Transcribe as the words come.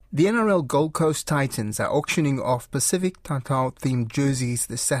The NRL Gold Coast Titans are auctioning off Pacific Tautau-themed jerseys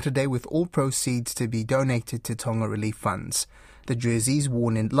this Saturday, with all proceeds to be donated to Tonga relief funds. The jerseys,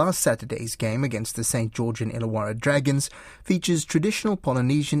 worn in last Saturday's game against the St. George and Illawarra Dragons, features traditional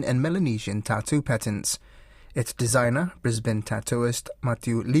Polynesian and Melanesian tattoo patterns. Its designer, Brisbane tattooist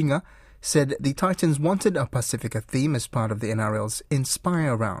Matthew Linga, said the Titans wanted a Pacifica theme as part of the NRL's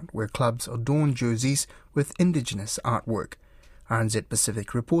Inspire Round, where clubs adorn jerseys with indigenous artwork. RNZ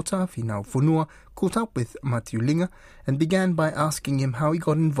Pacific reporter Finau Funua caught up with Matthew Linga and began by asking him how he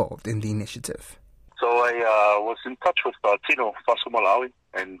got involved in the initiative. So I was in touch with Tino Fasumalawi,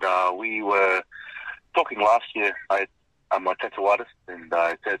 and we were talking last year. I'm a tattoo artist, and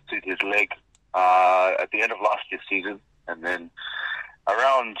I tattooed his leg at the end of last year's season, and then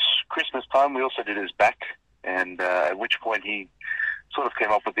around Christmas time we also did his back, and at which point he sort of came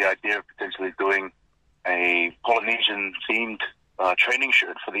up with the idea of potentially doing a Polynesian-themed training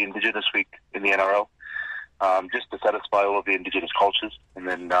shirt for the Indigenous Week in the NRL, just to satisfy all of the Indigenous cultures. And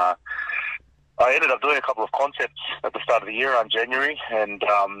then I ended up doing a couple of concepts at the start of the year, around January, and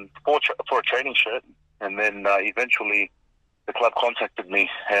for a training shirt. And then eventually the club contacted me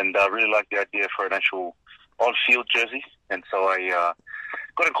and really liked the idea for an actual on-field jersey. And so I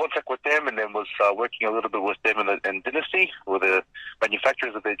got in contact with them, and then was working a little bit with them and Dynasty, with the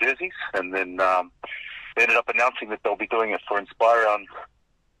manufacturers of their jerseys. And then they ended up announcing that they'll be doing it for Inspire Round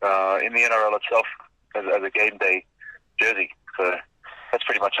in the NRL itself as a game day jersey. So that's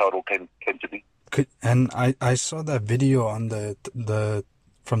pretty much how it all came to be. And I saw that video on the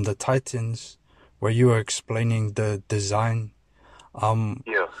from the Titans where you were explaining the design.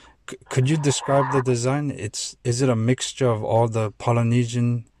 Yeah. Could you describe the design? Is it a mixture of all the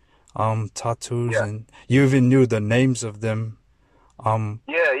Polynesian tattoos? Yeah. And you even knew the names of them?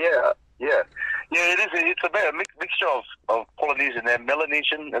 Yeah, it is. It's a mixture of Polynesian and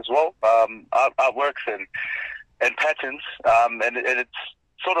Melanesian as well, artworks and patterns, and it's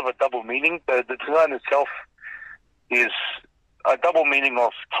sort of a double meaning. The design itself is a double meaning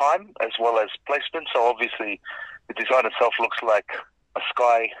of time as well as placement. So obviously the design itself looks like a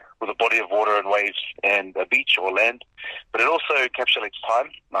sky with a body of water and waves and a beach or land, but it also encapsulates time.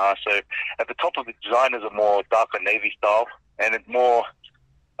 So at the top of the design is a more darker navy style, and it more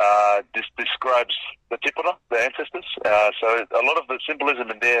describes the tipuna, the ancestors. So a lot of the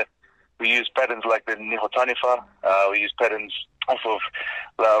symbolism in there, we use patterns like the Nihotanifa, we use patterns off of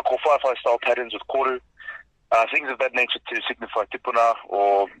Kōwhaiwhai style patterns with koru, things of that nature to signify tipuna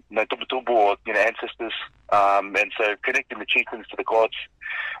or tubutubu or ancestors, and so connecting the chieftains to the gods.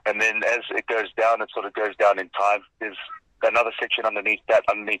 And then as it goes down, it sort of goes down in time. There's another section underneath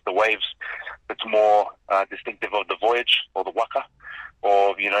the waves, that's more distinctive of the voyage or the waka,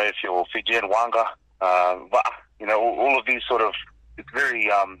 or if you're Fijian, wanga, all of these sort of, it's very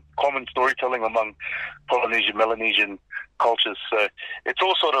common storytelling among Polynesian, Melanesian cultures. So it's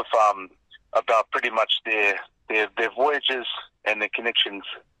all sort of about pretty much their voyages and their connections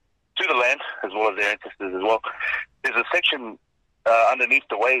to the land, as well as their ancestors as well. There's a section underneath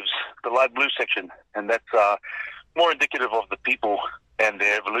the waves, the light blue section, and that's more indicative of the people and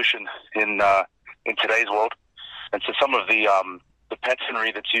their evolution in today's world. And so some of the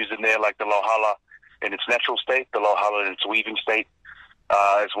patternry that's used in there, like the lauhala in its natural state, the lauhala in its weaving state,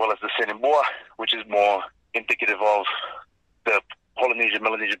 as well as the senimboa, which is more indicative of the Polynesian,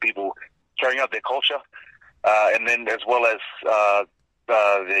 Melanesian people carrying out their culture, and then as well as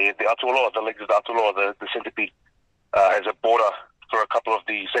the Aotearoa, the legs of the Aotearoa, the centipede, as a border for a couple of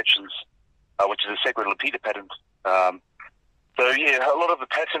the sections, which is a sacred lapita pattern. So yeah, a lot of the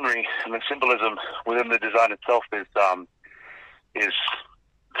patternry and the symbolism within the design itself is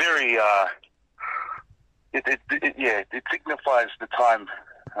very it signifies the time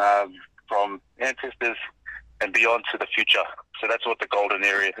from ancestors and beyond to the future. So that's what the golden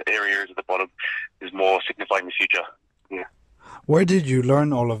area is at the bottom, is more signifying the future. Yeah. Where did you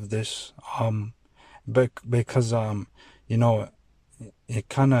learn all of this? Because it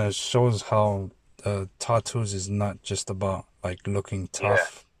kind of shows how tattoos is not just about like looking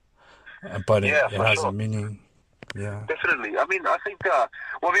tough, but it has a meaning. Yeah, definitely. I mean, I think,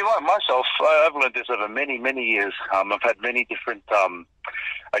 myself, I've learned this over many, many years. I've had many different,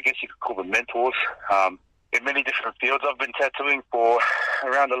 I guess you could call them mentors, in many different fields. I've been tattooing for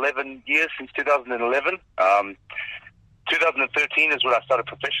around 11 years, since 2011. 2013 is when I started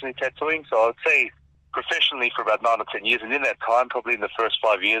professionally tattooing, so I would say professionally for about 9 or 10 years. And in that time, probably in the first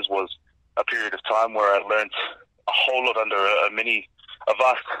 5 years, was a period of time where I learned a whole lot under a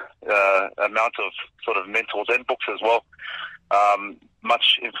vast amount of sort of mentors and books as well,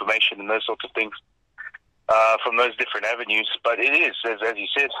 much information and those sorts of things. from those different avenues. But it is, as you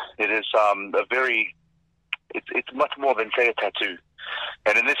said, it is it's much more than, say, a tattoo.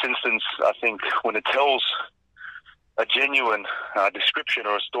 And in this instance, I think when it tells a genuine description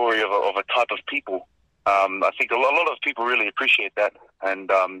or a story of a type of people, I think a lot of people really appreciate that. And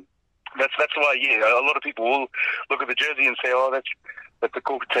that's why, a lot of people will look at the jersey and say, oh, that's a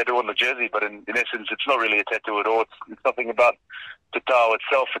cool tattoo on the jersey. But in essence, it's not really a tattoo at all. It's nothing about Te Tao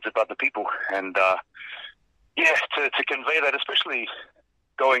itself. It's about the people. And to convey that, especially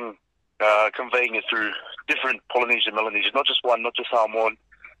conveying it through different Polynesian, Melanesian, not just one, not just Samoan,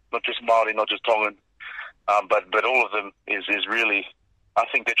 not just Māori, not just Tongan, but all of them is really, I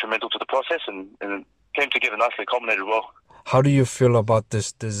think, detrimental to the process, and came together nicely, culminated well. How do you feel about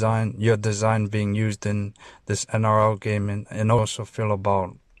this design, your design being used in this NRL game, and also feel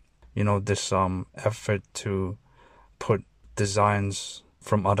about, this effort to put designs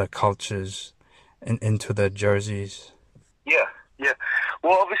from other cultures into the jerseys? Yeah.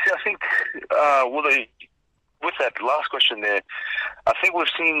 Well, obviously, I think with that last question there, I think we've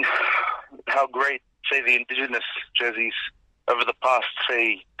seen how great, say, the Indigenous jerseys over the past,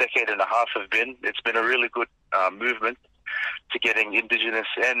 say, decade and a half have been. It's been a really good movement to getting Indigenous,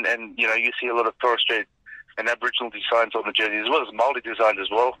 and you see a lot of Torres Strait and Aboriginal designs on the jerseys, as well as Māori designs as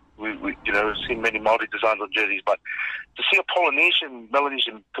well. We've seen many Māori designs on jerseys, but to see a Polynesian,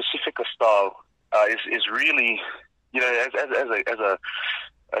 Melanesian, Pacifica style is really, as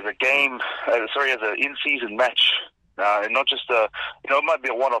a game, as an in-season match, and not just it might be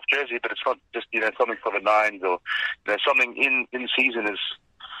a one-off jersey, but it's not just something for the Nines or something in season is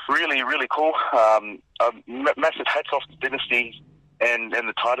really, really cool. Massive hats off to Dynasty and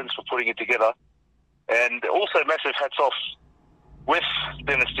the Titans for putting it together, and also massive hats off with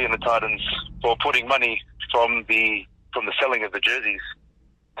Dynasty and the Titans for putting money from the selling of the jerseys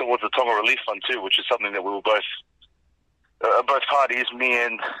towards the Tonga Relief Fund too, which is something that we were both parties, me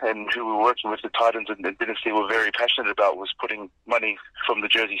and who we were working with, the Titans and Dynasty, were very passionate about, was putting money from the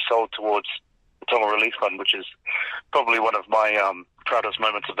jersey sold towards the Tonga Relief Fund, which is probably one of my proudest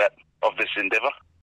moments of this endeavour.